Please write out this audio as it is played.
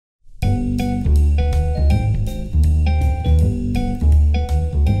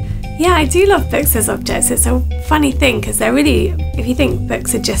Yeah, I do love books as objects. It's a funny thing because they're really, if you think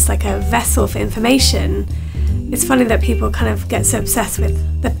books are just like a vessel for information, it's funny that people kind of get so obsessed with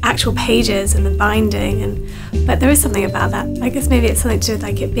the actual pages and the binding, but there is something about that. I guess maybe it's something to do with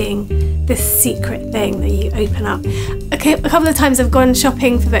like it being this secret thing that you open up. Okay, a couple of times I've gone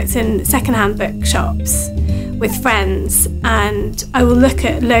shopping for books in secondhand bookshops with friends, and I will look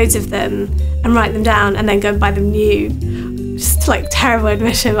at loads of them and write them down and then go and buy them new. Just like terrible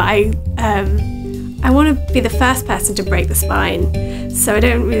admission, but I want to be the first person to break the spine, so I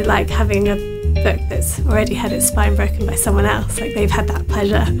don't really like having a book that's already had its spine broken by someone else, like they've had that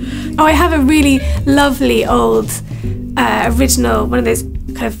pleasure. Oh, I have a really lovely old original, one of those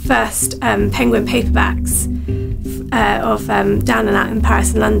kind of first Penguin paperbacks of Down and Out in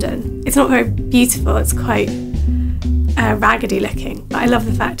Paris and London. It's not very beautiful, it's quite raggedy looking, but I love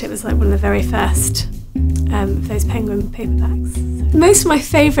the fact it was like one of the very first of those Penguin paperbacks. So most of my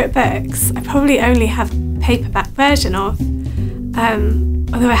favourite books I probably only have a paperback version of,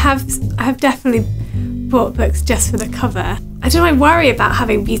 although I have definitely bought books just for the cover. I don't know, I worry about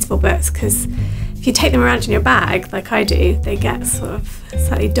having beautiful books because if you take them around in your bag like I do, they get sort of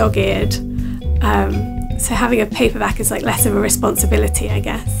slightly dog-eared. So having a paperback is like less of a responsibility, I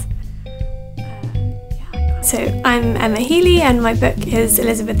guess. So I'm Emma Healey and my book is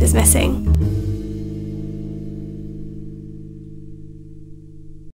Elizabeth is Missing.